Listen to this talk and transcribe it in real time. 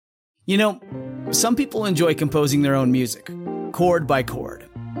You know, some people enjoy composing their own music, chord by chord,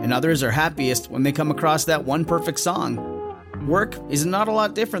 and others are happiest when they come across that one perfect song. Work is not a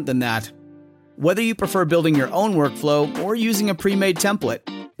lot different than that. Whether you prefer building your own workflow or using a pre-made template,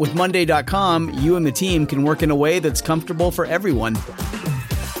 with Monday.com, you and the team can work in a way that's comfortable for everyone.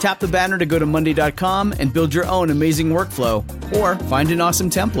 Tap the banner to go to Monday.com and build your own amazing workflow, or find an awesome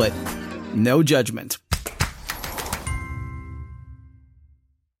template. No judgment.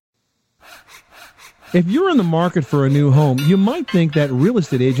 If you're in the market for a new home, you might think that real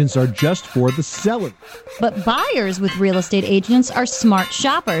estate agents are just for the seller. But buyers with real estate agents are smart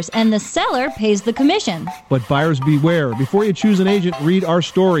shoppers, and the seller pays the commission. But buyers beware. Before you choose an agent, read our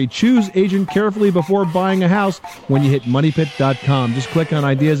story. Choose agent carefully before buying a house when you hit moneypit.com. Just click on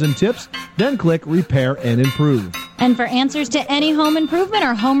ideas and tips, then click repair and improve. And for answers to any home improvement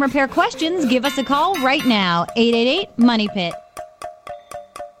or home repair questions, give us a call right now, 888-MONEYPIT.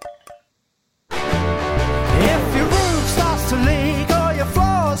 If your roof starts to leak or your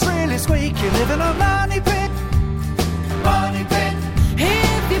floor's really squeak, you live in a money pit. Money pit.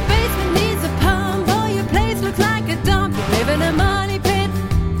 If your basement needs a pump or your place looks like a dump, you live in a money pit.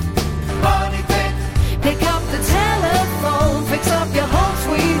 Money pit. Pick up the telephone, fix up your home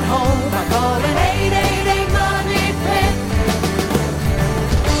sweet home by calling 888-MONEY-PIT.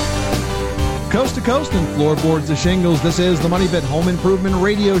 Coast to coast and floorboards to shingles, this is the Money Pit Home Improvement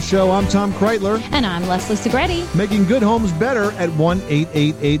Radio Show. I'm Tom Kraeutler. And I'm Leslie Segrete. Making good homes better at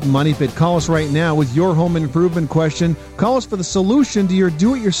 1-888-MONEYPIT. Call us right now with your home improvement question. Call us for the solution to your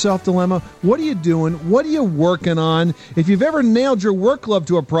do-it-yourself dilemma. What are you doing? What are you working on? If you've ever nailed your work club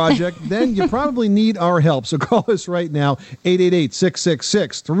to a project, then you probably need our help. So call us right now,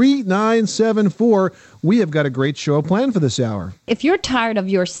 888-666-3974. We have got a great show planned for this hour. If you're tired of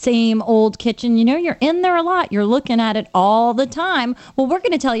your same old kitchen, you know you're in there a lot, you're looking at it all the time, well, we're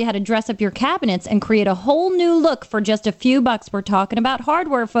going to tell you how to dress up your cabinets and create a whole new look for just a few bucks. We're talking about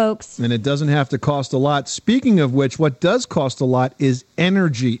hardware, folks. And it doesn't have to cost a lot. Speaking of which, what does cost a lot is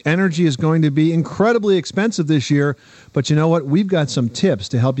energy. Energy is going to be incredibly expensive this year, but you know what? We've got some tips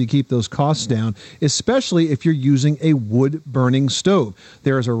to help you keep those costs down, especially if you're using a wood-burning stove.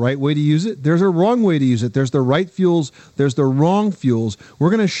 There is a right way to use it. There's a wrong way to use it. There's the right fuels. There's the wrong fuels. We're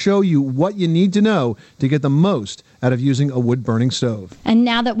going to show you what you need to know to get the most out of using a wood-burning stove. And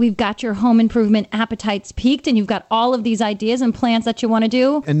now that we've got your home improvement appetites peaked and you've got all of these ideas and plans that you want to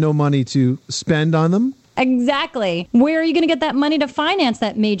do. And no money to spend on them. Exactly. Where are you going to get that money to finance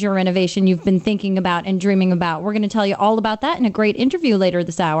that major renovation you've been thinking about and dreaming about? We're going to tell you all about that in a great interview later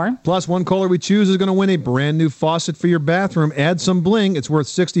this hour. Plus, one caller we choose is going to win a brand new faucet for your bathroom. Add some bling. It's worth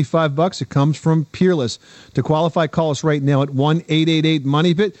 $65. It comes from Peerless. To qualify, call us right now at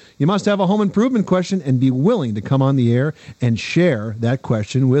 1-888-MONEYPIT. You must have a home improvement question and be willing to come on the air and share that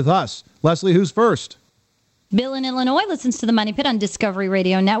question with us. Leslie, who's first? Bill in Illinois listens to the Money Pit on Discovery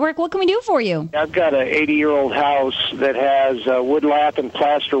Radio Network. What can we do for you? I've got an 80-year-old house that has wood lath and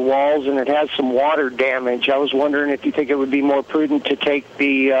plaster walls, and it has some water damage. I was wondering if you think it would be more prudent to take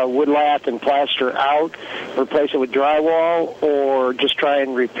the wood lath and plaster out, replace it with drywall, or just try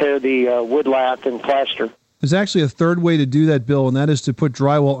and repair the wood lath and plaster. There's actually a third way to do that, Bill, and that is to put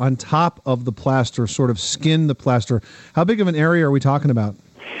drywall on top of the plaster, sort of skin the plaster. How big of an area are we talking about?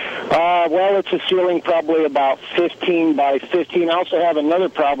 Well, it's a ceiling probably about 15 by 15. I also have another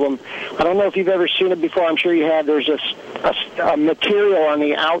problem. I don't know if you've ever seen it before. I'm sure you have. There's a material on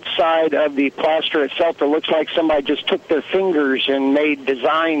the outside of the plaster itself that looks like somebody just took their fingers and made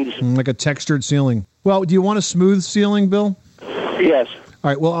designs. Like a textured ceiling. Well, do you want a smooth ceiling, Bill? Yes. All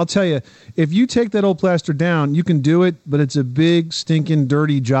right, well, I'll tell you, if you take that old plaster down, you can do it, but it's a big, stinking,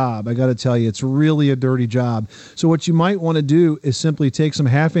 dirty job. I got to tell you, it's really a dirty job. So what you might want to do is simply take some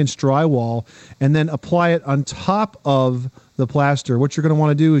half-inch drywall and then apply it on top of the plaster. What you're going to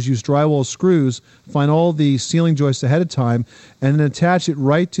want to do is use drywall screws, find all the ceiling joists ahead of time, and then attach it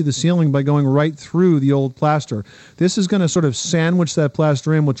right to the ceiling by going right through the old plaster. This is going to sort of sandwich that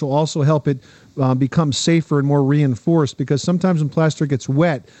plaster in, which will also help it become safer and more reinforced, because sometimes when plaster gets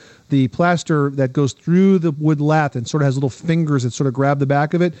wet, the plaster that goes through the wood lath and sort of has little fingers that sort of grab the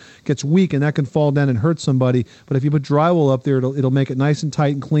back of it gets weak, and that can fall down and hurt somebody. But if you put drywall up there, it'll make it nice and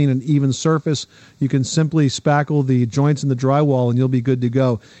tight and clean and even surface. You can simply spackle the joints in the drywall and you'll be good to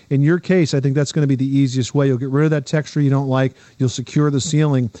go. In your case, I think that's going to be the easiest way. You'll get rid of that texture you don't like, you'll secure the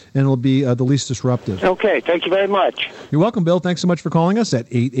ceiling, and it'll be the least disruptive. Okay, thank you very much. You're welcome, Bill. Thanks so much for calling us at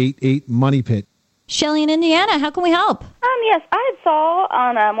 888-MONEYPIT. Shelly in Indiana, how can we help? Yes, I saw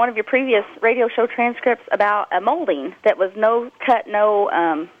on one of your previous radio show transcripts about a molding that was no cut,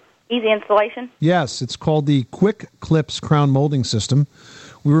 no easy installation. Yes, it's called the Quick Clips Crown Molding System.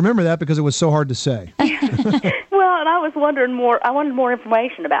 We remember that because it was so hard to say. Well, and I was wondering more. I wanted more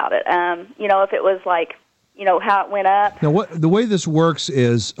information about it. If it was like, how it went up. Now, the way this works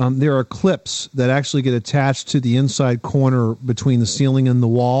is there are clips that actually get attached to the inside corner between the ceiling and the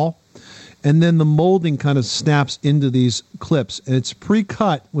wall. And then the molding kind of snaps into these clips. And it's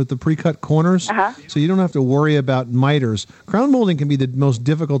pre-cut with the pre-cut corners, so you don't have to worry about miters. Crown molding can be the most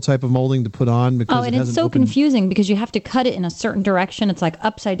difficult type of molding to put on because it's so confusing because you have to cut it in a certain direction. It's like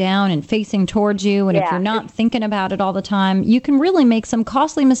upside down and facing towards you. And if you're not thinking about it all the time, you can really make some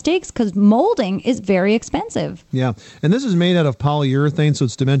costly mistakes because molding is very expensive. Yeah, and this is made out of polyurethane, so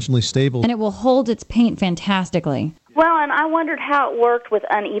it's dimensionally stable. And it will hold its paint fantastically. Well, and I wondered how it worked with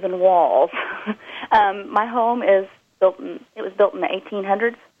uneven walls. My home was built in the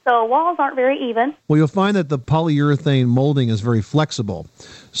 1800s, so walls aren't very even. Well, you'll find that the polyurethane molding is very flexible.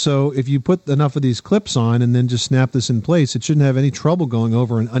 So if you put enough of these clips on and then just snap this in place, it shouldn't have any trouble going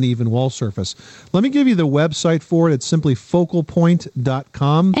over an uneven wall surface. Let me give you the website for it. It's simply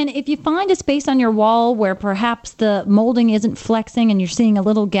focalpoint.com. And if you find a space on your wall where perhaps the molding isn't flexing and you're seeing a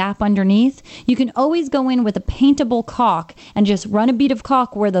little gap underneath, you can always go in with a paintable caulk and just run a bead of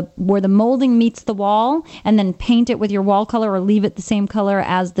caulk where the molding meets the wall and then paint it with your wall color or leave it the same color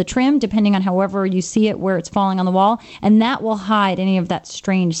as the trim, depending on however you see it where it's falling on the wall. And that will hide any of that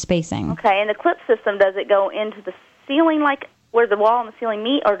strange spacing. Okay, and the clip system, does it go into the ceiling like where the wall and the ceiling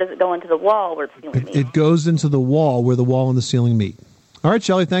meet, or does it go into the wall where the ceiling meets? It goes into the wall where the wall and the ceiling meet. All right,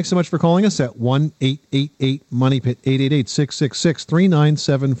 Shelley, thanks so much for calling us at 1-888-MONEYPIT,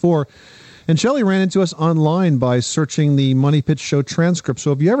 888-666-3974. And Shelley ran into us online by searching the Money Pit Show transcript.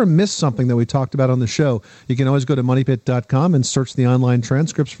 So if you ever miss something that we talked about on the show, you can always go to moneypit.com and search the online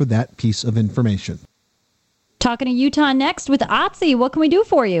transcripts for that piece of information. Talking to Utah next with Otzi. What can we do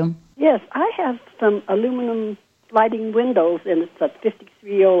for you? Yes, I have some aluminum sliding windows, and it's a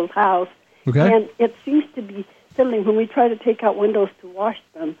 53-year-old house. Okay. And it seems to be fiddling. When we try to take out windows to wash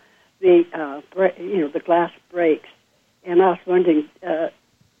them, the glass breaks. And I was wondering, is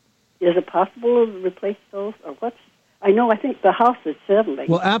it possible to replace those, or what's? I think the house is settling.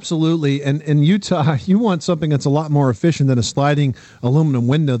 Well, absolutely. And in Utah, you want something that's a lot more efficient than a sliding aluminum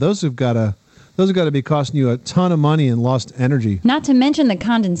window. Those have got to be costing you a ton of money and lost energy. Not to mention the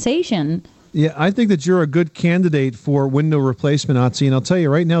condensation. Yeah, I think that you're a good candidate for window replacement, Otzi, and I'll tell you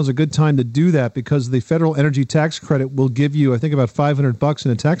right now is a good time to do that because the federal energy tax credit will give you, I think, about $500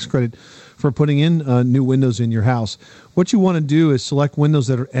 in a tax credit for putting in new windows in your house. What you want to do is select windows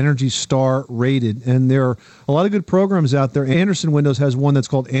that are Energy Star rated, and there are a lot of good programs out there. Andersen Windows has one that's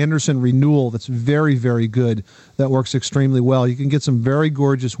called Andersen Renewal that's very, very good. That works extremely well. You can get some very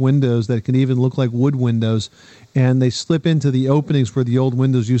gorgeous windows that can even look like wood windows, and they slip into the openings where the old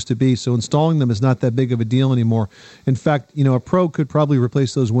windows used to be, so installing them is not that big of a deal anymore. In fact, a pro could probably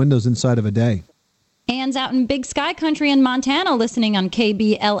replace those windows inside of a day. Anne's out in Big Sky Country in Montana listening on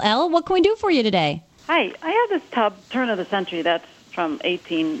KBLL. What can we do for you today? Hi. I have this tub, turn of the century, that's from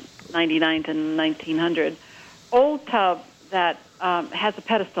 1899 to 1900. Old tub that has a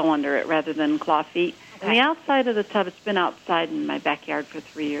pedestal under it rather than claw feet. Okay. And the outside of the tub, it's been outside in my backyard for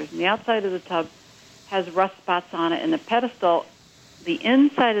 3 years, and the outside of the tub has rust spots on it, and the pedestal, the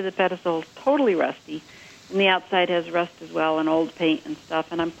inside of the pedestal is totally rusty, and the outside has rust as well and old paint and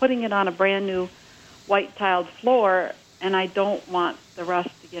stuff. And I'm putting it on a brand new white tiled floor, and I don't want the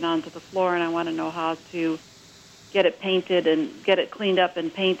rust to get onto the floor, and I want to know how to get it painted and get it cleaned up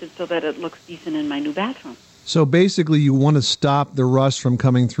and painted so that it looks decent in my new bathroom. So basically, you want to stop the rust from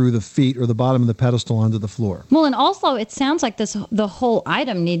coming through the feet or the bottom of the pedestal onto the floor. Well, and also it sounds like the whole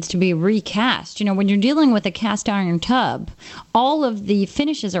item needs to be recast. When you're dealing with a cast iron tub, all of the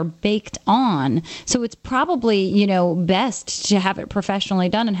finishes are baked on. So it's probably, best to have it professionally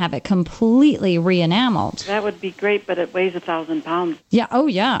done and have it completely re-enameled. That would be great, but it weighs 1,000 pounds. Yeah. Oh,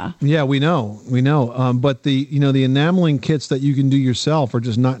 yeah. Yeah, we know. But the enameling kits that you can do yourself are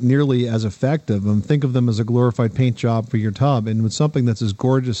just not nearly as effective. Think of them as a glorified paint job for your tub, and with something that's as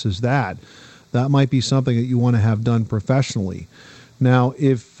gorgeous as that might be something that you want to have done professionally. Now,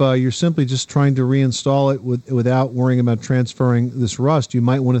 if you're simply just trying to reinstall it without worrying about transferring this rust, you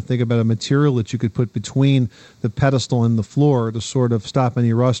might want to think about a material that you could put between the pedestal and the floor to sort of stop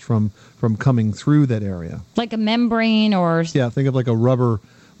any rust from coming through that area. Like a membrane or... Yeah, think of like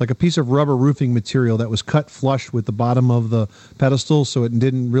a piece of rubber roofing material that was cut flush with the bottom of the pedestal so it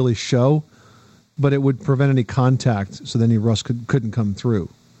didn't really show, but it would prevent any contact so that any rust couldn't come through.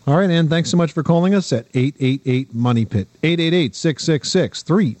 All right, Ann, thanks so much for calling us at 888-MONEY-PIT,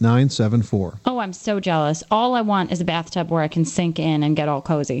 888-666-3974. Oh, I'm so jealous. All I want is a bathtub where I can sink in and get all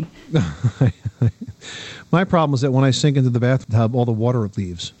cozy. My problem is that when I sink into the bathtub, all the water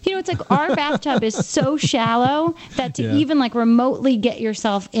leaves. You know, it's like our bathtub is so shallow that to even like remotely get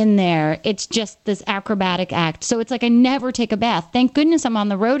yourself in there, it's just this acrobatic act. So it's like I never take a bath. Thank goodness I'm on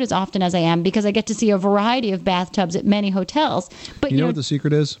the road as often as I am because I get to see a variety of bathtubs at many hotels. But you know what the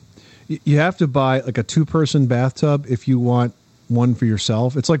secret is? You have to buy like a 2-person bathtub if you want one for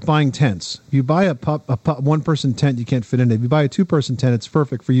yourself. It's like buying tents. If you buy a 1-person tent, you can't fit in it. If you buy a 2-person tent, it's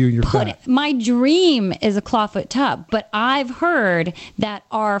perfect for you and your pet. My dream is a clawfoot tub, but I've heard that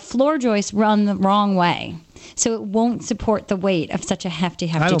our floor joists run the wrong way. So it won't support the weight of such a hefty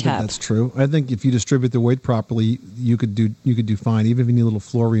tub. I don't think that's true. I think if you distribute the weight properly, you could do fine. Even if you need a little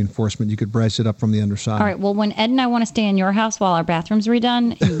floor reinforcement, you could brace it up from the underside. All right. Well, when Ed and I want to stay in your house while our bathroom's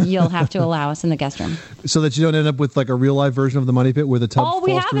redone, you'll have to allow us in the guest room. So that you don't end up with like a real life version of the Money Pit where the tub falls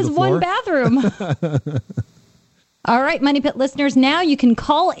through the floor? All we have is one bathroom. All right, Money Pit listeners, now you can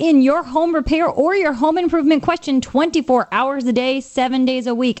call in your home repair or your home improvement question 24 hours a day, 7 days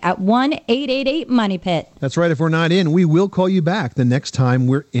a week at 1-888-MONEY-PIT. That's right. If we're not in, we will call you back the next time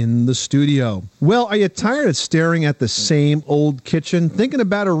we're in the studio. Well, are you tired of staring at the same old kitchen? Thinking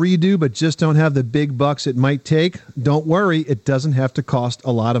about a redo but just don't have the big bucks it might take? Don't worry, it doesn't have to cost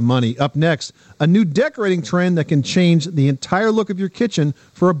a lot of money. Up next, a new decorating trend that can change the entire look of your kitchen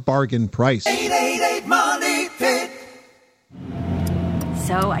for a bargain price. 888-MONEY-PIT.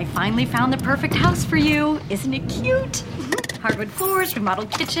 So I finally found the perfect house for you. Isn't it cute? Hardwood floors, remodeled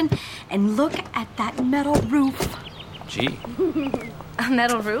kitchen, and look at that metal roof. Gee. A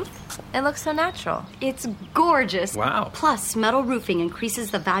metal roof? It looks so natural. It's gorgeous. Wow. Plus, metal roofing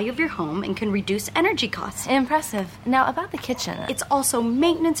increases the value of your home and can reduce energy costs. Impressive. Now, about the kitchen. It's also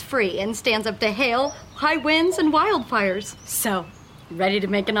maintenance-free and stands up to hail, high winds, and wildfires. So, ready to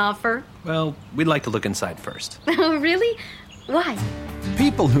make an offer? Well, we'd like to look inside first. Oh, really? Why?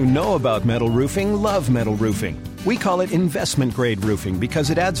 People who know about metal roofing love metal roofing. We call it investment-grade roofing because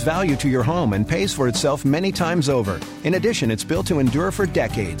it adds value to your home and pays for itself many times over. In addition, it's built to endure for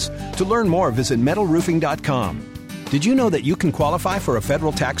decades. To learn more, visit metalroofing.com. Did you know that you can qualify for a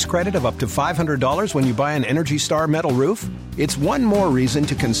federal tax credit of up to $500 when you buy an Energy Star metal roof? It's one more reason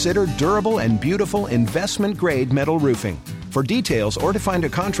to consider durable and beautiful investment-grade metal roofing. For details or to find a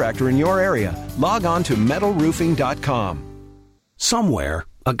contractor in your area, log on to metalroofing.com. Somewhere,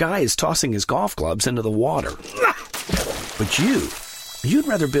 a guy is tossing his golf clubs into the water. But you'd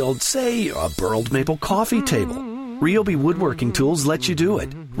rather build, say, a burled maple coffee table. Ryobi Woodworking Tools lets you do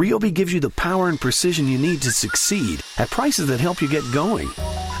it. Ryobi gives you the power and precision you need to succeed at prices that help you get going.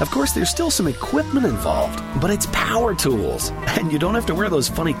 Of course, there's still some equipment involved, but it's power tools, and you don't have to wear those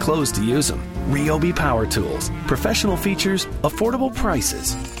funny clothes to use them. Ryobi Power Tools. Professional features, affordable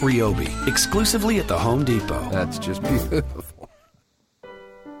prices. Ryobi, exclusively at the Home Depot. That's just beautiful.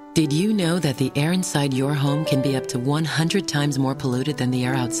 Did you know that the air inside your home can be up to 100 times more polluted than the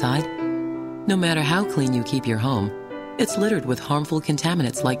air outside? No matter how clean you keep your home, it's littered with harmful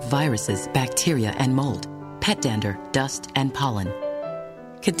contaminants like viruses, bacteria, and mold, pet dander, dust, and pollen.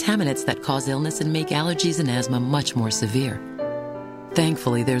 Contaminants that cause illness and make allergies and asthma much more severe.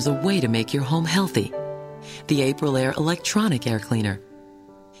 Thankfully, there's a way to make your home healthy. The Aprilaire electronic air cleaner.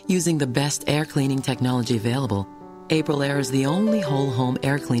 Using the best air cleaning technology available, Aprilaire is the only whole home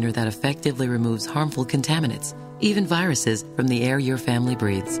air cleaner that effectively removes harmful contaminants, even viruses, from the air your family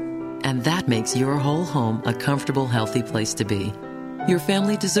breathes. And that makes your whole home a comfortable, healthy place to be. Your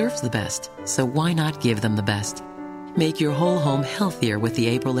family deserves the best, so why not give them the best? Make your whole home healthier with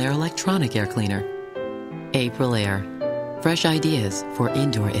the Aprilaire electronic air cleaner. Aprilaire. Fresh ideas for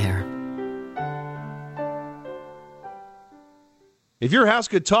indoor air. If your house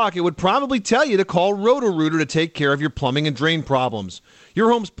could talk, it would probably tell you to call Roto-Rooter to take care of your plumbing and drain problems.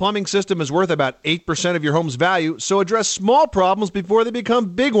 Your home's plumbing system is worth about 8% of your home's value, so address small problems before they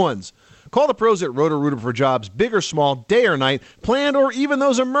become big ones. Call the pros at Roto-Rooter for jobs, big or small, day or night, planned or even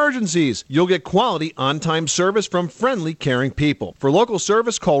those emergencies. You'll get quality, on-time service from friendly, caring people. For local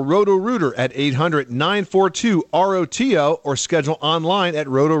service, call Roto-Rooter at 800-942-ROTO or schedule online at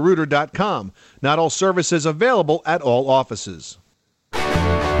rotorooter.com. Not all services available at all offices.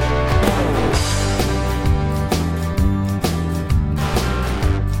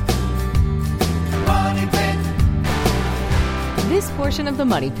 This portion of the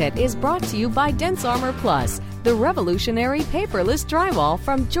Money Pit is brought to you by Dense Armor Plus, the revolutionary paperless drywall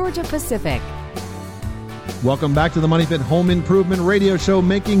from Georgia Pacific. Welcome back to the Money Pit Home Improvement Radio Show,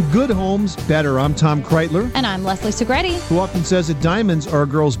 making good homes better. I'm Tom Kraeutler. And I'm Leslie Segrete. Who often says that diamonds are a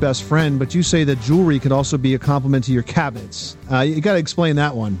girl's best friend, but you say that jewelry can also be a complement to your cabinets. You got to explain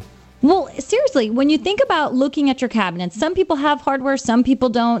that one. Well, seriously, when you think about looking at your cabinets, some people have hardware, some people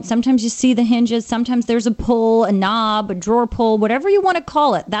don't. Sometimes you see the hinges. Sometimes there's a pull, a knob, a drawer pull, whatever you want to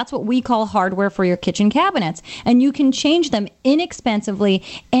call it. That's what we call hardware for your kitchen cabinets. And you can change them inexpensively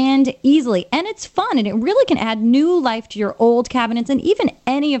and easily. And it's fun, and it really can add new life to your old cabinets and even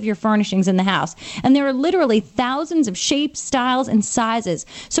any of your furnishings in the house. And there are literally thousands of shapes, styles, and sizes.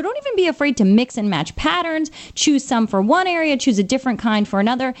 So don't even be afraid to mix and match patterns. Choose some for one area, choose a different kind for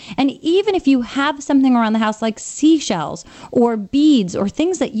another. And even if you have something around the house like seashells or beads or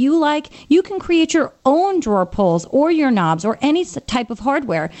things that you like, you can create your own drawer pulls or your knobs or any type of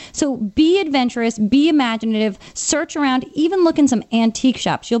hardware. So be adventurous, be imaginative, search around, even look in some antique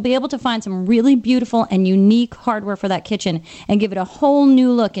shops. You'll be able to find some really beautiful and unique hardware for that kitchen and give it a whole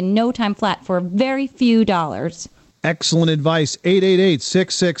new look in no time flat for very few dollars. Excellent advice.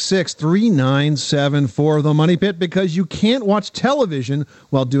 888-666-3974, The Money Pit, because you can't watch television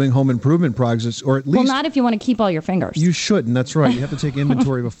while doing home improvement projects, or at least... Well, not if you want to keep all your fingers. You shouldn't. That's right. You have to take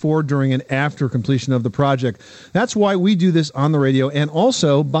inventory before, during, and after completion of the project. That's why we do this on the radio and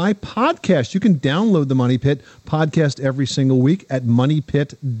also by podcast. You can download The Money Pit podcast every single week at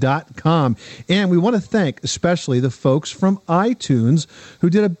moneypit.com. And we want to thank especially the folks from iTunes who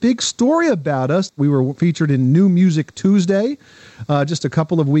did a big story about us. We were featured in New Music Tuesday just a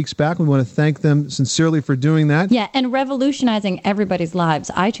couple of weeks back. We want to thank them sincerely for doing that. Yeah, and revolutionizing everybody's lives.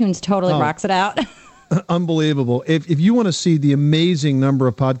 iTunes totally rocks it out. Unbelievable. If you want to see the amazing number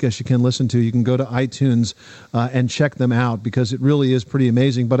of podcasts you can listen to, you can go to iTunes and check them out because it really is pretty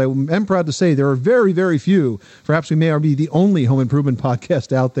amazing. But I am proud to say there are very, very few. Perhaps we may be the only home improvement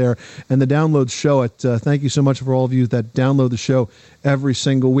podcast out there, and the downloads show it. Thank you so much for all of you that download the show every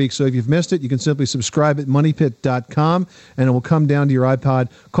single week. So if you've missed it, you can simply subscribe at moneypit.com, and it will come down to your iPod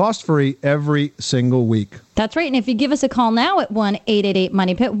cost-free every single week. That's right. And if you give us a call now at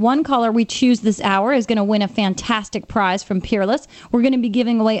 1-888-MONEYPIT, one caller we choose this hour is going to win a fantastic prize from Peerless. We're going to be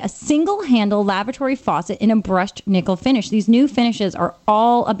giving away a single-handle lavatory faucet in a brushed nickel finish. These new finishes are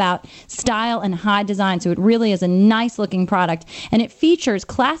all about style and high design, so it really is a nice-looking product. And it features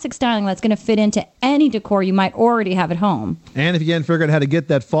classic styling that's going to fit into any decor you might already have at home. And if you can't figure out how to get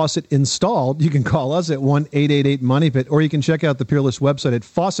that faucet installed, you can call us at 1-888-MONEYPIT, or you can check out the Peerless website at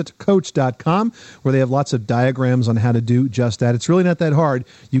faucetcoach.com, where they have lots of diagrams on how to do just that. It's really not that hard.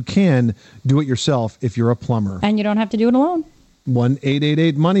 You can do it yourself if you're a plumber. And you don't have to do it alone.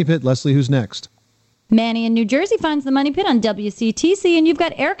 1-888-MONEYPIT. Leslie, who's next? Manny in New Jersey finds the Money Pit on WCTC, and you've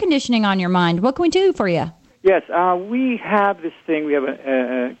got air conditioning on your mind. What can we do for you? Yes, we have this thing. We have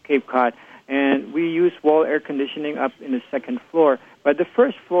a Cape Cod, and we use wall air conditioning up in the second floor. But the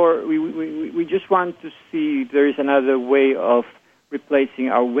first floor, we just want to see if there is another way of replacing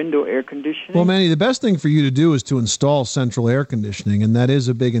our window air conditioning. Well, Manny, the best thing for you to do is to install central air conditioning, and that is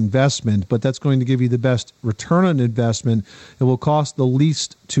a big investment, but that's going to give you the best return on investment. It will cost the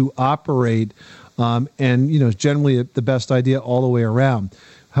least to operate, and it's generally the best idea all the way around.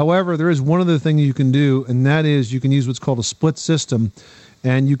 However, there is one other thing you can do, and that is you can use what's called a split system,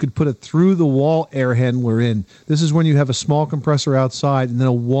 and you could put a through-the-wall air handler in. This is when you have a small compressor outside and then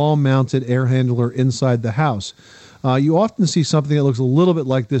a wall-mounted air handler inside the house. You often see something that looks a little bit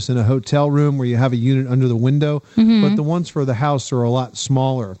like this in a hotel room where you have a unit under the window, but the ones for the house are a lot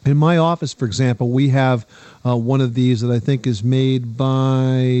smaller. In my office, for example, we have one of these that I think is made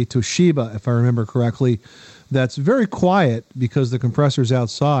by Toshiba, if I remember correctly, that's very quiet because the compressor's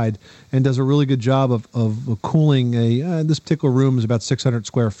outside and does a really good job of cooling this particular room is about 600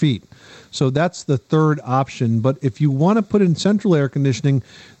 square feet. So that's the third option. But if you want to put in central air conditioning,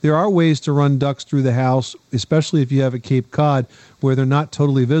 there are ways to run ducts through the house, especially if you have a Cape Cod where they're not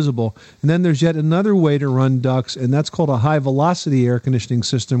totally visible. And then there's yet another way to run ducts, and that's called a high-velocity air conditioning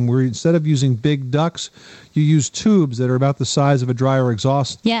system, where instead of using big ducts, you use tubes that are about the size of a dryer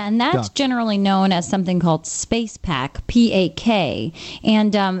exhaust. Yeah, and that's generally known as something called Space Pack, P-A-K.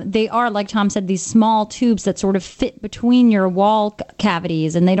 And they are, like Tom said, these small tubes that sort of fit between your wall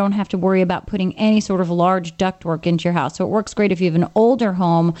cavities, and they don't have to worry about putting any sort of large ductwork into your house. So it works great if you have an older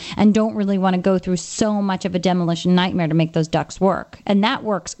home and don't really want to go through so much of a demolition nightmare to make those ducts work. And that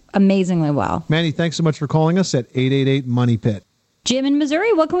works amazingly well. Manny, thanks so much for calling us at 888-MONEYPIT. Jim in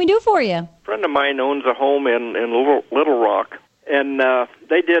Missouri, what can we do for you? A friend of mine owns a home in Little Rock, and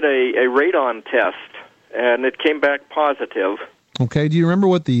they did a radon test, and it came back positive. Okay, do you remember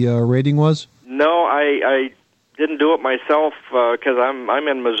what the rating was? No, I didn't do it myself because I'm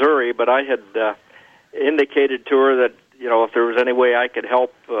in Missouri, but I had indicated to her that, if there was any way I could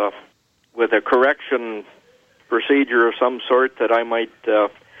help with a correction procedure of some sort, that I might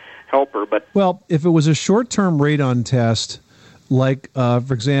help her. But well, if it was a short-term radon test, like,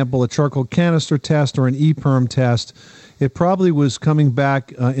 for example, a charcoal canister test or an e-perm test, it probably was coming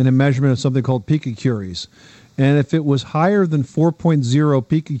back in a measurement of something called picocuries. And if it was higher than 4.0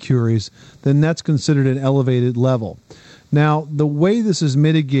 picocuries, then that's considered an elevated level. Now, the way this is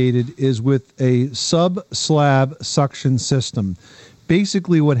mitigated is with a sub-slab suction system.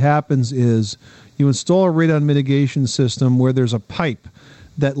 Basically, what happens is you install a radon mitigation system where there's a pipe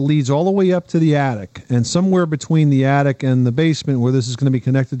that leads all the way up to the attic. And somewhere between the attic and the basement, where this is going to be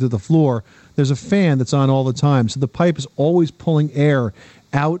connected to the floor, there's a fan that's on all the time. So the pipe is always pulling air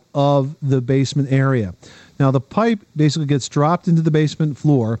out of the basement area. Now, the pipe basically gets dropped into the basement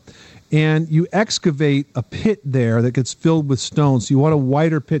floor, and you excavate a pit there that gets filled with stones. So you want a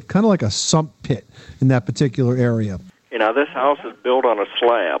wider pit, kind of like a sump pit in that particular area. This house is built on a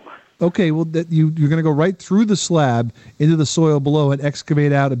slab. Okay, well, you're going to go right through the slab into the soil below and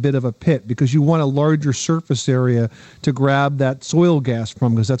excavate out a bit of a pit, because you want a larger surface area to grab that soil gas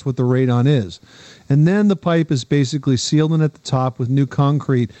from, because that's what the radon is. And then the pipe is basically sealed in at the top with new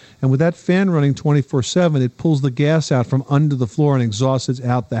concrete, and with that fan running 24/7, it pulls the gas out from under the floor and exhausts it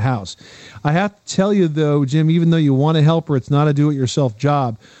out the house. I have to tell you, though, Jim, even though you want to help her, it's not a do-it-yourself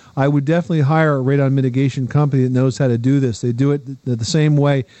job. I would definitely hire a radon mitigation company that knows how to do this. They do it the same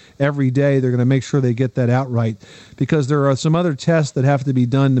way every day. They're going to make sure they get that out right, because there are some other tests that have to be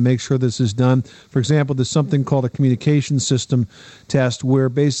done to make sure this is done. For example, there's something called a communication system test, where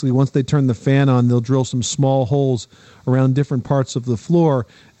basically once they turn the fan on, they'll drill some small holes around different parts of the floor,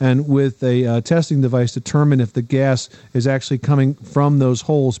 and with a testing device determine if the gas is actually coming from those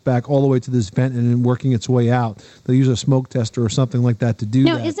holes back all the way to this vent and then working its way out. They'll use a smoke tester or something like that to do that.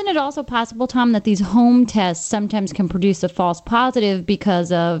 Now, isn't it also possible, Tom, that these home tests sometimes can produce a false positive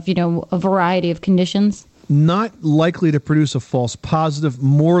because of, a variety of conditions? Not likely to produce a false positive,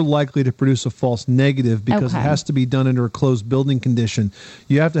 more likely to produce a false negative, because it has to be done under a closed building condition.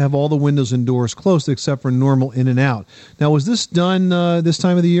 You have to have all the windows and doors closed except for normal in and out. Now, was this done this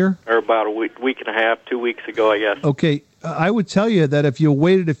time of the year? Or about a week and a half, 2 weeks ago, I guess. Okay. I would tell you that if you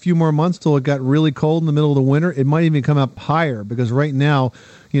waited a few more months till it got really cold in the middle of the winter, it might even come up higher, because right now,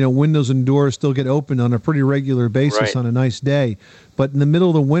 windows and doors still get opened on a pretty regular basis on a nice day. But in the middle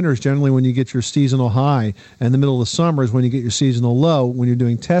of the winter is generally when you get your seasonal high, and the middle of the summer is when you get your seasonal low when you're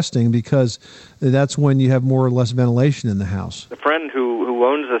doing testing, because that's when you have more or less ventilation in the house. The friend who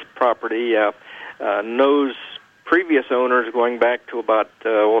owns this property knows previous owners going back to about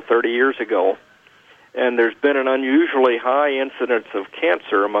 30 years ago. And there's been an unusually high incidence of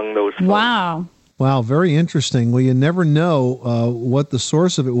cancer among those folks. Wow, very interesting. Well, you never know what the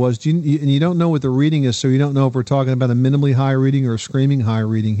source of it was. And you don't know what the reading is, so you don't know if we're talking about a minimally high reading or a screaming high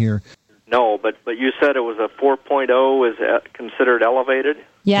reading here. No, but you said it was a 4.0 is considered elevated?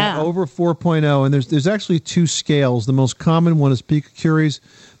 Yeah. Over 4.0, and there's actually two scales. The most common one is picocuries.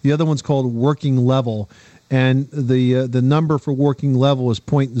 The other one's called working level. And the number for working level is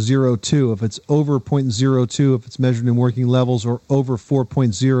 0.02. If it's over 0.02, if it's measured in working levels, or over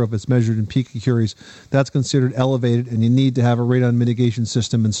 4.0 if it's measured in picocuries, that's considered elevated, and you need to have a radon mitigation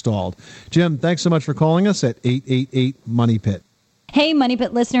system installed. Jim, thanks so much for calling us at 888-MONEY-PIT. Hey, Money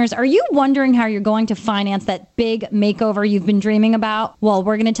Pit listeners, are you wondering how you're going to finance that big makeover you've been dreaming about? Well,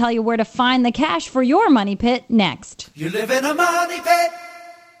 we're going to tell you where to find the cash for your Money Pit next. You live in a money pit.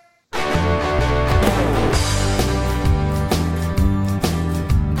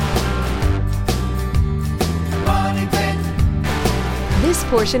 This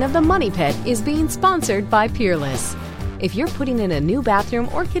portion of the Money Pit is being sponsored by Peerless. If you're putting in a new bathroom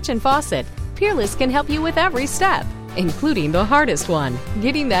or kitchen faucet, Peerless can help you with every step, including the hardest one,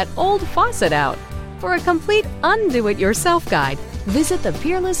 getting that old faucet out. For a complete undo-it-yourself guide, visit the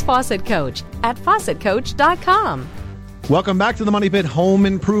Peerless Faucet Coach at faucetcoach.com. Welcome back to the Money Pit Home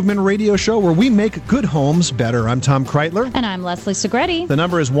Improvement Radio Show, where we make good homes better. I'm Tom Kraeutler. And I'm Leslie Segrete. The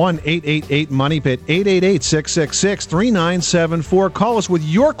number is 1-888-MONEY-PIT, 888-666-3974. Call us with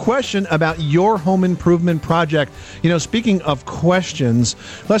your question about your home improvement project. Speaking of questions,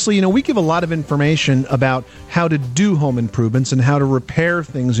 Leslie, we give a lot of information about how to do home improvements and how to repair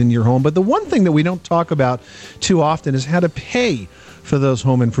things in your home. But the one thing that we don't talk about too often is how to pay for those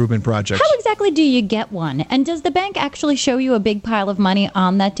home improvement projects. How exactly do you get one? And does the bank actually show you a big pile of money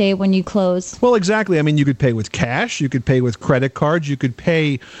on that day when you close? Well, exactly. I mean, you could pay with cash, you could pay with credit cards, you could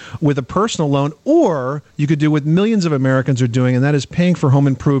pay with a personal loan, or you could do what millions of Americans are doing, and that is paying for home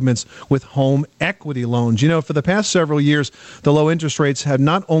improvements with home equity loans. You know, for the past several years, the low interest rates have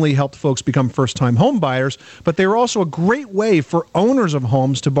not only helped folks become first-time home buyers, but they are also a great way for owners of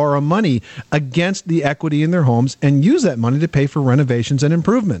homes to borrow money against the equity in their homes and use that money to pay for renovations and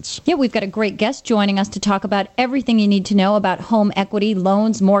improvements. Yeah, we've got a great guest joining us to talk about everything you need to know about home equity,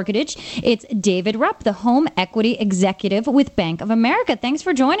 loans, mortgage. It's David Rupp, the home equity executive with Bank of America. Thanks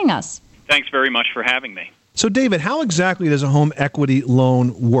for joining us. Thanks very much for having me. So, David, how exactly does a home equity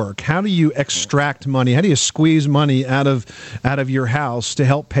loan work? How do you extract money? How do you squeeze money out of your house to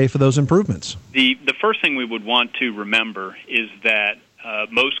help pay for those improvements? The first thing we would want to remember is that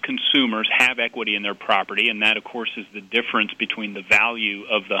most consumers have equity in their property, and that, of course, is the difference between the value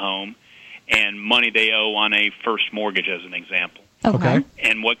of the home and money they owe on a first mortgage, as an example. Okay.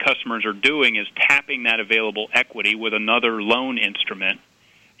 And what customers are doing is tapping that available equity with another loan instrument,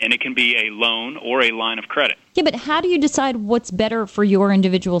 and it can be a loan or a line of credit. Yeah, but how do you decide what's better for your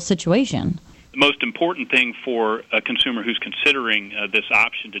individual situation? The most important thing for a consumer who's considering this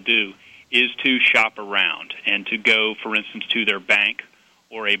option to do is to shop around and to go, for instance, to their bank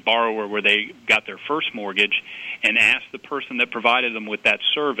or a borrower where they got their first mortgage and ask the person that provided them with that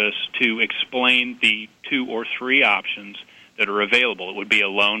service to explain the 2 or 3 options that are available. It would be a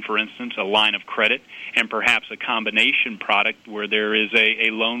loan, for instance, a line of credit, and perhaps a combination product where there is a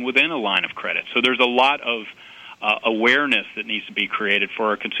loan within a line of credit. So there's a lot of awareness that needs to be created for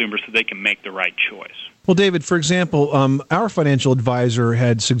our consumers so they can make the right choice. Well, David, for example, our financial advisor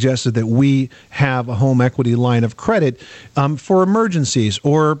had suggested that we have a home equity line of credit for emergencies,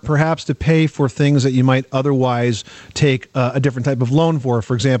 or perhaps to pay for things that you might otherwise take a different type of loan for.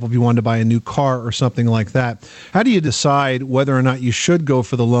 For example, if you wanted to buy a new car or something like that. How do you decide whether or not you should go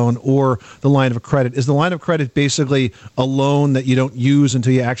for the loan or the line of credit? Is the line of credit basically a loan that you don't use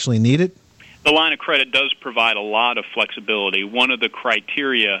until you actually need it? The line of credit does provide a lot of flexibility. One of the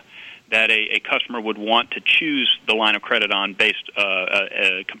criteria that a customer would want to choose the line of credit on based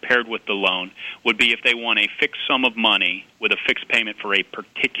compared with the loan would be if they want a fixed sum of money with a fixed payment for a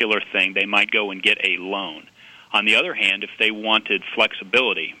particular thing, they might go and get a loan. On the other hand, if they wanted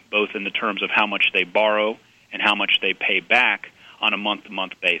flexibility, both in the terms of how much they borrow and how much they pay back on a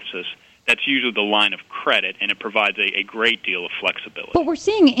month-to-month basis, that's usually the line of credit, and it provides a great deal of flexibility. But we're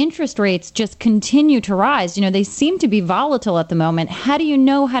seeing interest rates just continue to rise. You know, they seem to be volatile at the moment. How do you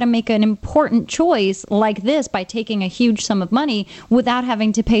know how to make an important choice like this by taking a huge sum of money without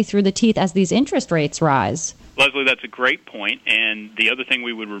having to pay through the teeth as these interest rates rise? Leslie, that's a great point, and the other thing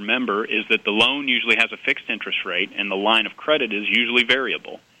we would remember is that the loan usually has a fixed interest rate, and the line of credit is usually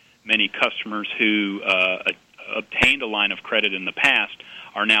variable. Many customers who obtained a line of credit in the past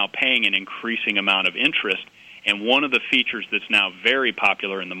are now paying an increasing amount of interest, and one of the features that's now very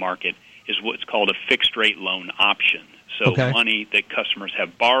popular in the market is what's called a fixed-rate loan option. So money that customers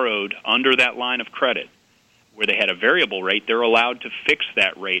have borrowed under that line of credit, where they had a variable rate, they're allowed to fix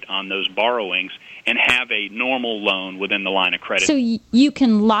that rate on those borrowings and have a normal loan within the line of credit. So you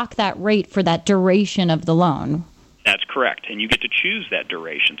can lock that rate for that duration of the loan. That's correct, and you get to choose that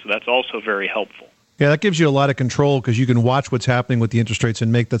duration, so that's also very helpful. Yeah, that gives you a lot of control because you can watch what's happening with the interest rates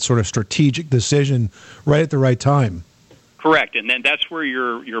and make that sort of strategic decision right at the right time. Correct, and then that's where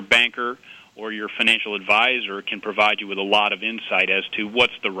your banker or your financial advisor can provide you with a lot of insight as to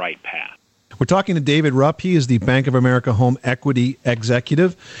what's the right path. We're talking to David Rupp. He is the Bank of America Home Equity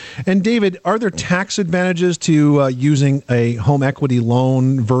Executive. And David, are there tax advantages to using a home equity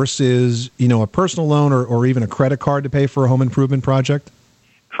loan versus, a personal loan or even a credit card to pay for a home improvement project?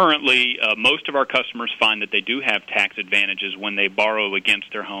 Currently, most of our customers find that they do have tax advantages when they borrow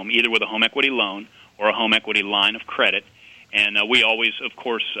against their home, either with a home equity loan or a home equity line of credit. And we always, of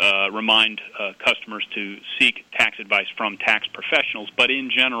course, remind customers to seek tax advice from tax professionals, but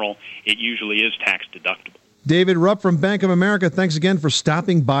in general, it usually is tax deductible. David Rupp from Bank of America, thanks again for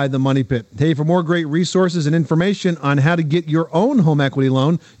stopping by the Money Pit. Hey, for more great resources and information on how to get your own home equity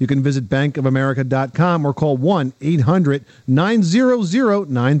loan, you can visit bankofamerica.com or call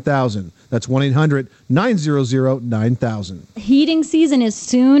 1-800-900-9000. That's 1-800-900-9000. Heating season is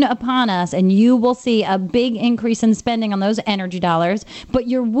soon upon us, and you will see a big increase in spending on those energy dollars. But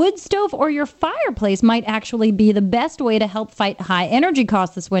your wood stove or your fireplace might actually be the best way to help fight high energy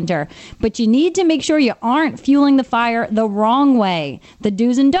costs this winter. But you need to make sure you aren't fueling the fire the wrong way. The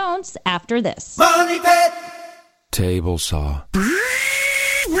do's and don'ts after this. Money Pit! Table saw.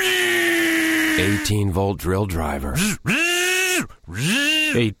 18-volt drill driver.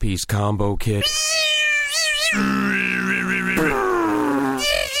 8-piece combo kit.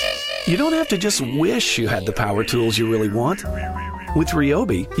 You don't have to just wish you had the power tools you really want. With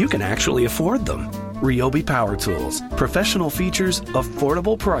Ryobi, you can actually afford them. Ryobi Power Tools. Professional features,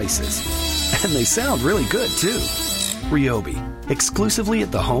 affordable prices. And they sound really good, too. Ryobi. Exclusively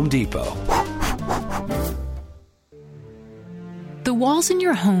at the Home Depot. The walls in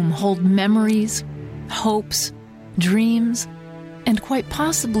your home hold memories, hopes, dreams, and quite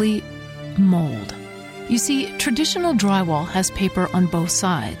possibly mold. You see, traditional drywall has paper on both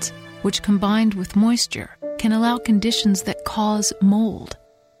sides, which combined with moisture can allow conditions that cause mold.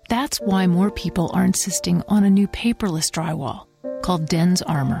 That's why more people are insisting on a new paperless drywall called Den's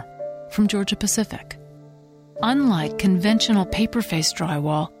Armor from Georgia Pacific. Unlike conventional paper-faced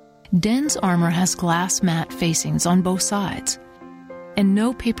drywall, Den's Armor has glass mat facings on both sides. And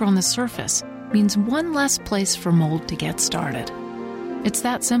no paper on the surface means one less place for mold to get started. It's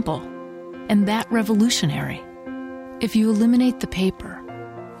that simple and that revolutionary. If you eliminate the paper,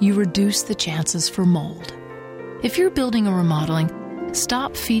 you reduce the chances for mold. If you're building or remodeling,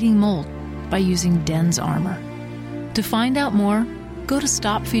 stop feeding mold by using Den's Armor. To find out more, go to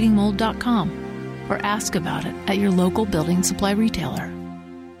stopfeedingmold.com or ask about it at your local building supply retailer.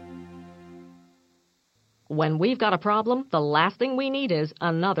 When we've got a problem, the last thing we need is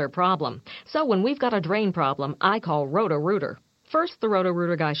another problem. So when we've got a drain problem, I call Roto-Rooter. First, the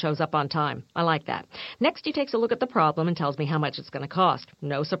Roto-Rooter guy shows up on time. I like that. Next, he takes a look at the problem and tells me how much it's going to cost.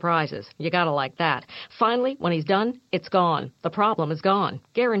 No surprises. You gotta like that. Finally, when he's done, it's gone. The problem is gone.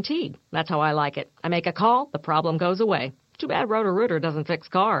 Guaranteed. That's how I like it. I make a call, the problem goes away. Too bad Roto-Rooter doesn't fix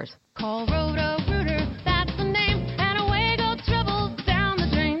cars. Call Roto-Rooter, that's the name, and away go trouble down the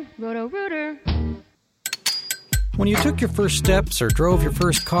drain. Roto-Rooter. When you took your first steps or drove your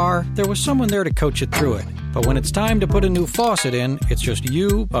first car, there was someone there to coach you through it. But when it's time to put a new faucet in, it's just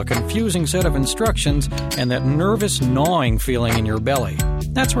you, a confusing set of instructions, and that nervous gnawing feeling in your belly.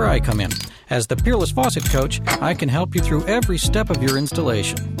 That's where I come in. As the Peerless Faucet Coach, I can help you through every step of your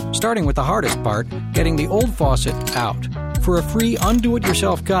installation, starting with the hardest part, getting the old faucet out. For a free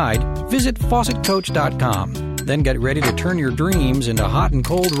undo-it-yourself guide, visit faucetcoach.com. Then get ready to turn your dreams into hot and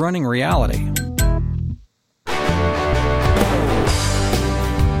cold running reality.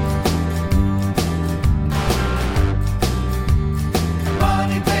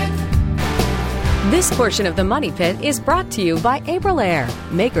 This portion of the Money Pit is brought to you by Aprilaire,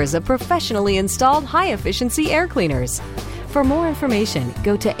 makers of professionally installed high-efficiency air cleaners. For more information,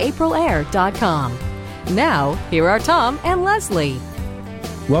 go to aprilaire.com. Now, here are Tom and Leslie.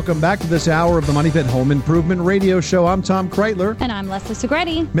 Welcome back to this hour of the Money Pit Home Improvement Radio Show. I'm Tom Kraeutler. And I'm Leslie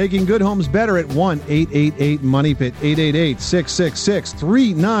Segrete. Making good homes better at 1-888-MONEY-PIT,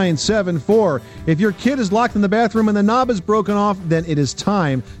 888-666-3974. If your kid is locked in the bathroom and the knob is broken off, then it is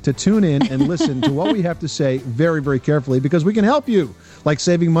time to tune in and listen to what we have to say very, very carefully, because we can help you, like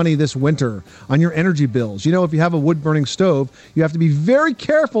saving money this winter on your energy bills. You know, if you have a wood-burning stove, you have to be very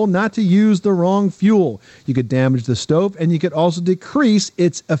careful not to use the wrong fuel. You could damage the stove, and you could also decrease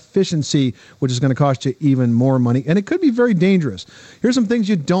its efficiency, which is going to cost you even more money, and it could be very dangerous. Here's some things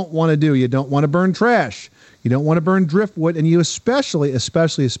you don't want to do. You don't want to burn trash. You don't want to burn driftwood, and you especially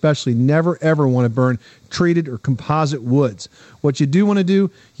never, ever want to burn treated or composite woods. What you do want to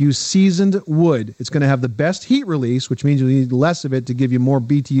do, use seasoned wood. It's going to have the best heat release, which means you need less of it to give you more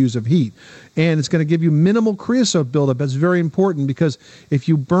BTUs of heat. And it's going to give you minimal creosote buildup. That's very important, because if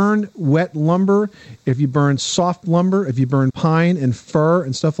you burn wet lumber, if you burn soft lumber, if you burn pine and fir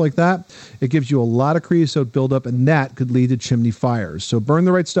and stuff like that, it gives you a lot of creosote buildup, and that could lead to chimney fires. So burn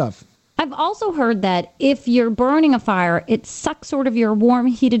the right stuff. I've also heard that if you're burning a fire, it sucks sort of your warm,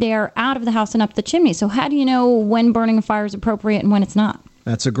 heated air out of the house and up the chimney. So how do you know when burning a fire is appropriate and when it's not?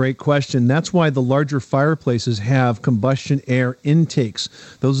 That's a great question. That's why the larger fireplaces have combustion air intakes.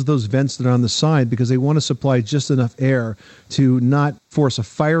 Those are those vents that are on the side, because they want to supply just enough air to not force a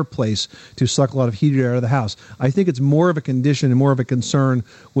fireplace to suck a lot of heated air out of the house. I think it's more of a condition and more of a concern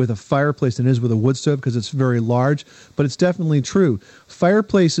with a fireplace than it is with a wood stove, because it's very large, but it's definitely true.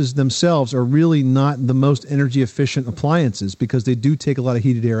 Fireplaces themselves are really not the most energy efficient appliances, because they do take a lot of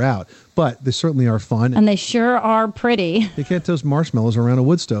heated air out, but they certainly are fun. And they sure are pretty. You can't toast marshmallows around a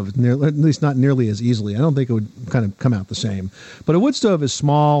wood stove, at least not nearly as easily. I don't think it would kind of come out the same. But a wood stove is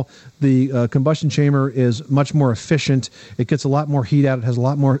small. The combustion chamber is much more efficient. It gets a lot more heat heat out. It has a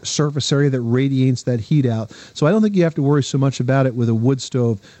lot more surface area that radiates that heat out. So I don't think you have to worry so much about it with a wood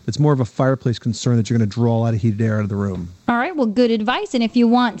stove. It's more of a fireplace concern that you're going to draw a lot of heated air out of the room. All right, well, good advice. And if you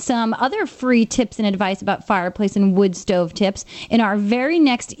want some other free tips and advice about fireplace and wood stove tips, in our very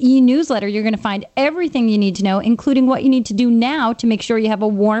next e-newsletter, you're going to find everything you need to know, including what you need to do now to make sure you have a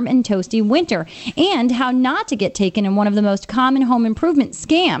warm and toasty winter, and how not to get taken in one of the most common home improvement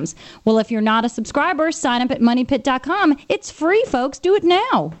scams. Well, if you're not a subscriber, sign up at moneypit.com. It's free, folks. Do it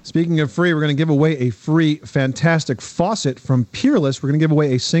now. Speaking of free, we're going to give away a free, fantastic faucet from Peerless. We're going to give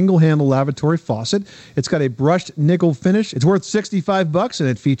away a single-handle lavatory faucet. It's got a brushed nickel finish. It's worth $65, and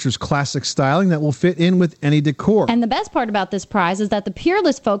it features classic styling that will fit in with any decor. And the best part about this prize is that the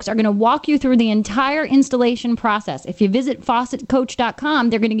Peerless folks are going to walk you through the entire installation process. If you visit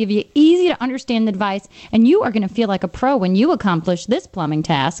faucetcoach.com, they're going to give you easy-to-understand advice, and you are going to feel like a pro when you accomplish this plumbing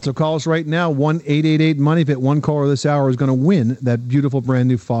task. So call us right now, 1-888-MONEYPIT. One caller this hour is going to win that beautiful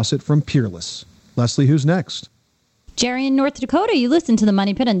brand-new faucet from Peerless. Leslie, who's next? Jerry in North Dakota, you listen to the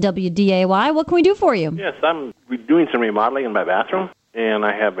Money Pit on WDAY. What can we do for you? Yes, I'm doing some remodeling in my bathroom, and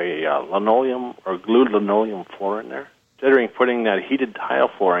I have a linoleum or glued linoleum floor in there. Considering putting that heated tile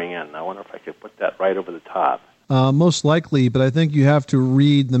flooring in, I wonder if I could put that right over the top. Most likely, but I think you have to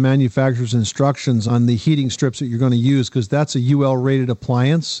read the manufacturer's instructions on the heating strips that you're going to use, because that's a UL-rated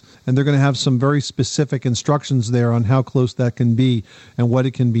appliance, and they're going to have some very specific instructions there on how close that can be and what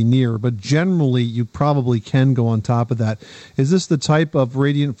it can be near. But generally, you probably can go on top of that. Is this the type of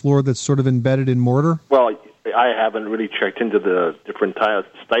radiant floor that's sort of embedded in mortar? Well, I haven't really checked into the different types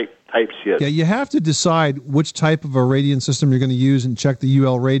yet. Yeah, you have to decide which type of a radiant system you're going to use and check the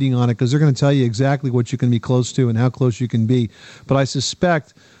UL rating on it, because they're going to tell you exactly what you can be close to and how close you can be. But I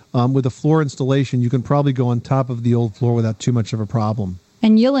suspect with a floor installation, you can probably go on top of the old floor without too much of a problem.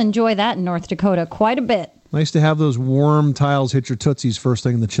 And you'll enjoy that in North Dakota quite a bit. Nice to have those warm tiles hit your tootsies first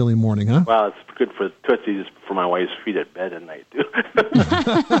thing in the chilly morning, huh? Well, it's good for tootsies for my wife's feet at bed at night, too.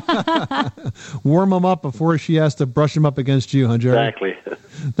 Warm them up before she has to brush them up against you, huh, Jerry? Exactly.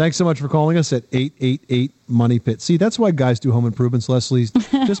 Thanks so much for calling us at 888-MONEYPIT. See, that's why guys do home improvements, Leslie,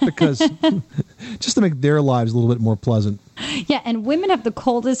 just to make their lives a little bit more pleasant. Yeah, and women have the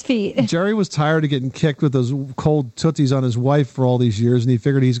coldest feet. Jerry was tired of getting kicked with those cold tootsies on his wife for all these years, and he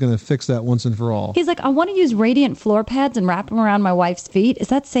figured he's going to fix that once and for all. He's like, I want to use radiant floor pads and wrap them around my wife's feet. Is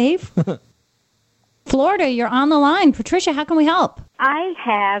that safe? Florida, you're on the line. Patricia, how can we help? I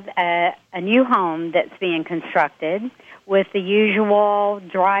have a new home that's being constructed with the usual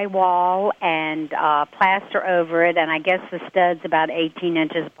drywall and plaster over it, and I guess the stud's about 18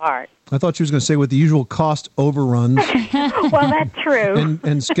 inches apart. I thought she was going to say with the usual cost overruns. Well, that's true.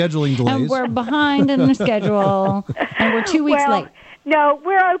 And scheduling delays. And we're behind in the schedule, and we're 2 weeks late. No,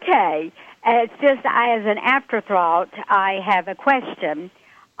 we're okay. It's just, as an afterthought, I have a question.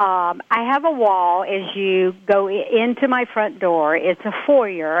 I have a wall as you go into my front door. It's a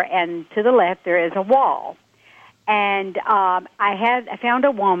foyer, and to the left there is a wall. And I found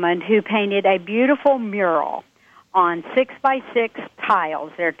a woman who painted a beautiful mural on 6x6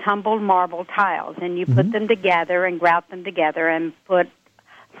 tiles. They're tumbled marble tiles, and you put them together and grout them together and put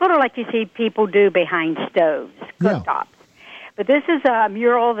sort of like you see people do behind stoves, cooktops. But this is a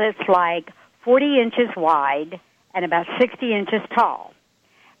mural that's like 40 inches wide and about 60 inches tall.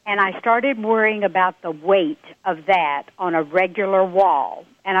 And I started worrying about the weight of that on a regular wall.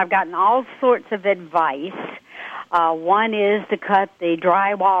 And I've gotten all sorts of advice. One is to cut the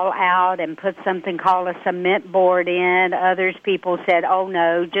drywall out and put something called a cement board in. Others people said, oh,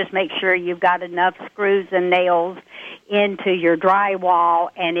 no, just make sure you've got enough screws and nails into your drywall,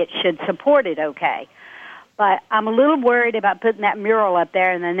 and it should support it okay. But I'm a little worried about putting that mural up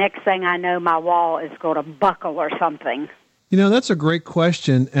there, and the next thing I know, my wall is going to buckle or something. You know, that's a great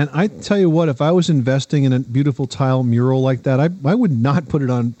question. And I tell you what, if I was investing in a beautiful tile mural like that, I would not put it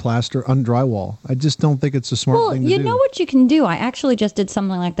on plaster, on drywall. I just don't think it's a smart thing to do. Well, you know what you can do? I actually just did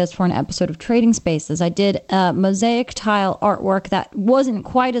something like this for an episode of Trading Spaces. I did a mosaic tile artwork that wasn't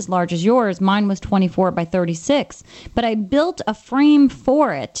quite as large as yours. Mine was 24 by 36. But I built a frame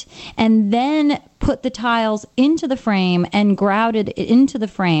for it and then put the tiles into the frame and grouted it into the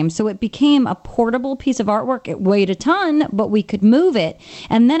frame. So it became a portable piece of artwork. It weighed a ton, but we could move it.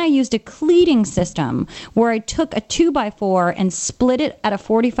 And then I used a cleating system where I took a 2x4 and split it at a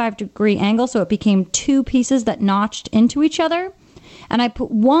 45-degree angle so it became two pieces that notched into each other. And I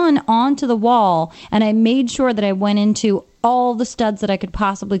put one onto the wall, and I made sure that I went into all the studs that I could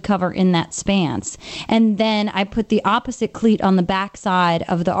possibly cover in that spans. And then I put the opposite cleat on the back side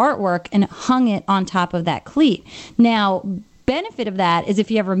of the artwork and hung it on top of that cleat. Now, benefit of that is if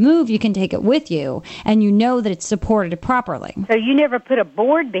you ever move, you can take it with you, and you know that it's supported properly. So you never put a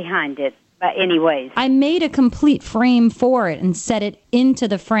board behind it, anyways? I made a complete frame for it and set it into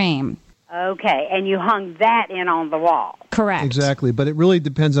the frame. Okay, and you hung that in on the wall. Correct. Exactly, but it really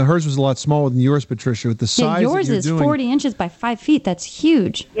depends. Hers was a lot smaller than yours, Patricia. With the size yours that you're is doing, 40 inches by 5 feet. That's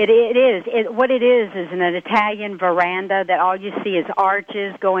huge. It is. What it is an Italian veranda that all you see is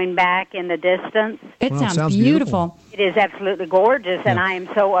arches going back in the distance. It sounds beautiful. It is absolutely gorgeous, and I am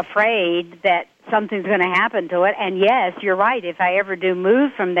so afraid that something's going to happen to it. And yes, you're right. If I ever do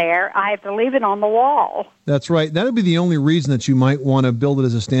move from there, I have to leave it on the wall. That's right. That would be the only reason that you might want to build it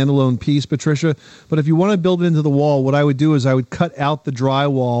as a standalone piece, Patricia. But if you want to build it into the wall, what I would do is I would cut out the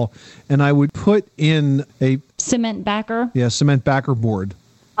drywall and I would put in a cement backer. Yeah, cement backer board.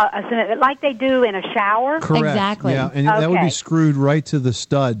 Like they do in a shower? Correct. Exactly. Yeah, and that would be screwed right to the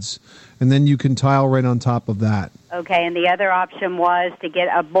studs, and then you can tile right on top of that. Okay, and the other option was to get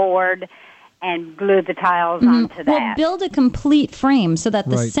a board and glue the tiles onto that. Well, build a complete frame so that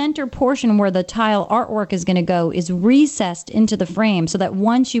the center portion where the tile artwork is going to go is recessed into the frame so that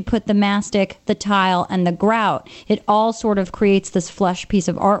once you put the mastic, the tile, and the grout, it all sort of creates this flush piece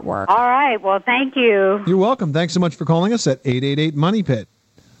of artwork. All right. Well, thank you. You're welcome. Thanks so much for calling us at 888-MONEY-PIT.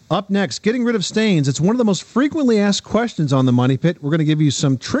 Up next, getting rid of stains. It's one of the most frequently asked questions on the Money Pit. We're going to give you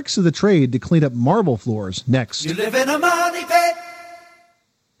some tricks of the trade to clean up marble floors next. You live in a money pit.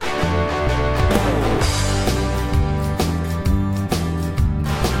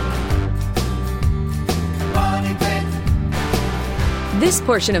 Money pit. This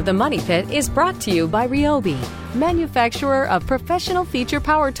portion of the Money Pit is brought to you by Ryobi, manufacturer of professional feature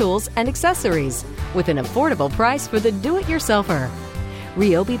power tools and accessories, with an affordable price for the do-it-yourselfer.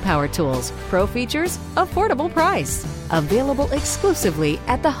 Ryobi Power Tools, pro features, affordable price. Available exclusively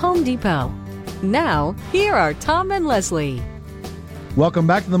at the Home Depot. Now, here are Tom and Leslie. Welcome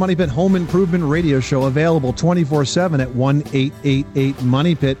back to the Money Pit Home Improvement Radio Show, available 24/7 at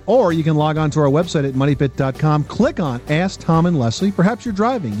 1-888-MONEY-PIT, or you can log on to our website at moneypit.com. Click on Ask Tom and Leslie. Perhaps you're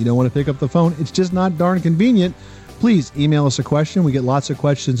driving. You don't want to pick up the phone. It's just not darn convenient. Please email us a question. We get lots of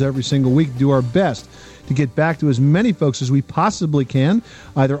questions every single week. Do our best to get back to as many folks as we possibly can,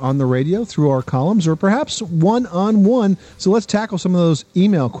 either on the radio, through our columns, or perhaps one-on-one. So let's tackle some of those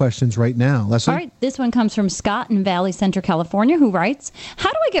email questions right now. Leslie? All right, this one comes from Scott in Valley Center, California, who writes, how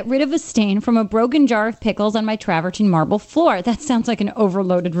do I get rid of a stain from a broken jar of pickles on my travertine marble floor? That sounds like an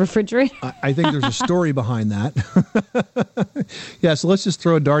overloaded refrigerator. I think there's a story behind that. Yeah, so let's just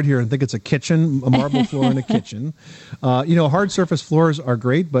throw a dart here and think it's a kitchen, a marble floor in a kitchen. Hard surface floors are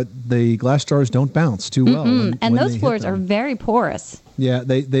great, but the glass jars don't bounce too well. And those floors are very porous. Yeah,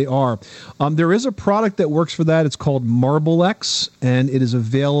 they are. There is a product that works for that. It's called Marblex, and it is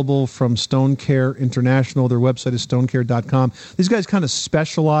available from Stone Care International. Their website is stonecare.com. These guys kind of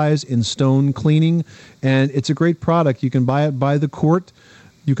specialize in stone cleaning, and it's a great product. You can buy it by the quart.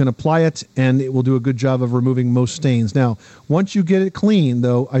 You can apply it, and it will do a good job of removing most stains. Now, once you get it clean,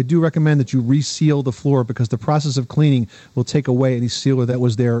 though, I do recommend that you reseal the floor because the process of cleaning will take away any sealer that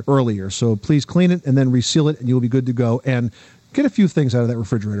was there earlier. So please clean it and then reseal it, and you'll be good to go. And get a few things out of that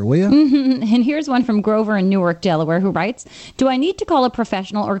refrigerator, will you? Mm-hmm. And here's one from Grover in Newark, Delaware, who writes, do I need to call a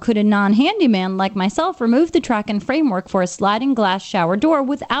professional or could a non-handyman like myself remove the track and framework for a sliding glass shower door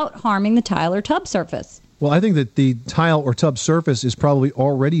without harming the tile or tub surface? Well, I think that the tile or tub surface is probably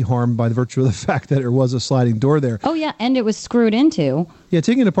already harmed by the virtue of the fact that there was a sliding door there. Oh, yeah, and it was screwed into. Yeah,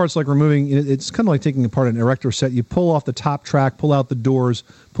 taking it apart is like removing, it's kind of like taking apart an erector set. You pull off the top track, pull out the doors,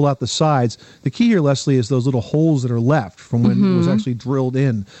 pull out the sides. The key here, Leslie, is those little holes that are left from when it was actually drilled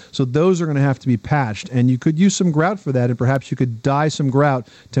in. So those are going to have to be patched, and you could use some grout for that, and perhaps you could dye some grout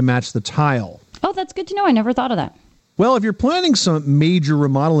to match the tile. Oh, that's good to know. I never thought of that. Well, if you're planning some major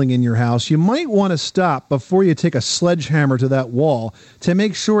remodeling in your house, you might want to stop before you take a sledgehammer to that wall to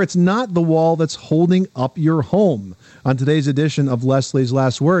make sure it's not the wall that's holding up your home. On today's edition of Leslie's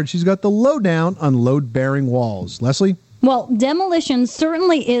Last Word, she's got the lowdown on load-bearing walls. Leslie? Well, demolition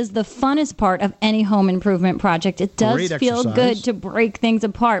certainly is the funnest part of any home improvement project. It does feel good to break things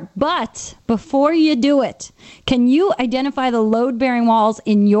apart. But before you do it, can you identify the load-bearing walls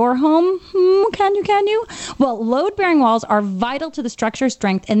in your home? Can you? Well, load-bearing walls are vital to the structure's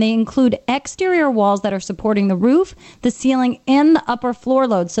strength, and they include exterior walls that are supporting the roof, the ceiling, and the upper floor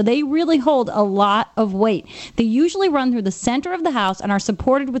load. So they really hold a lot of weight. They usually run through the center of the house and are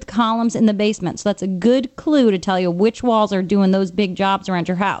supported with columns in the basement. So that's a good clue to tell you which walls are doing those big jobs around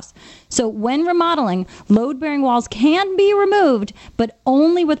your house. So when remodeling, load-bearing walls can be removed, but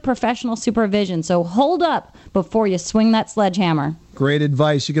only with professional supervision. So hold up before you swing that sledgehammer. Great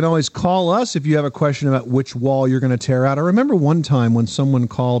advice. You can always call us if you have a question about which wall you're going to tear out. I remember one time when someone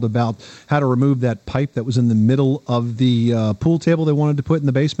called about how to remove that pipe that was in the middle of the pool table they wanted to put in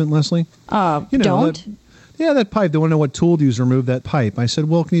the basement, Leslie. Don't. That pipe. They want to know what tool to use to remove that pipe. I said,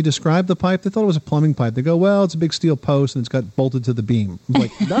 well, can you describe the pipe? They thought it was a plumbing pipe. They go, well, it's a big steel post and it's got bolted to the beam. I'm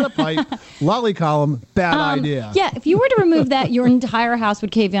like, not a pipe, lolly column, bad idea. Yeah, if you were to remove that, your entire house would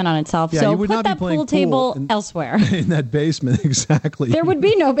cave in on itself. Yeah, so you would put not be that playing pool table pool elsewhere. In that basement, exactly. There would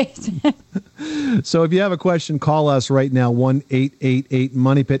be no basement. So if you have a question, call us right now,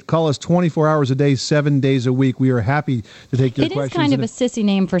 1-888-MONEY-PIT. Call us 24 hours a day, 7 days a week. We are happy to take your questions. It is kind of a sissy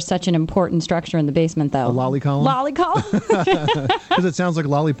name for such an important structure in the basement, though. A lolly column? Lolly column. Because it sounds like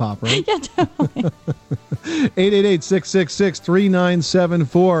lollipop, right? Yeah, totally.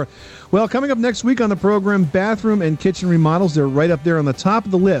 888-666-3974. Well, coming up next week on the program, bathroom and kitchen remodels. They're right up there on the top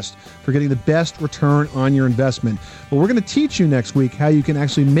of the list for getting the best return on your investment. Well, we're going to teach you next week how you can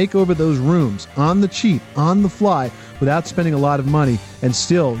actually make over those rooms on the cheap, on the fly, without spending a lot of money and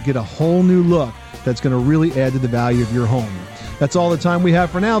still get a whole new look that's going to really add to the value of your home. That's all the time we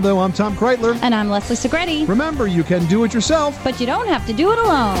have for now, though. I'm Tom Kraeutler. And I'm Leslie Segrete. Remember, you can do it yourself, but you don't have to do it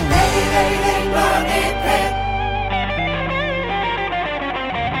alone.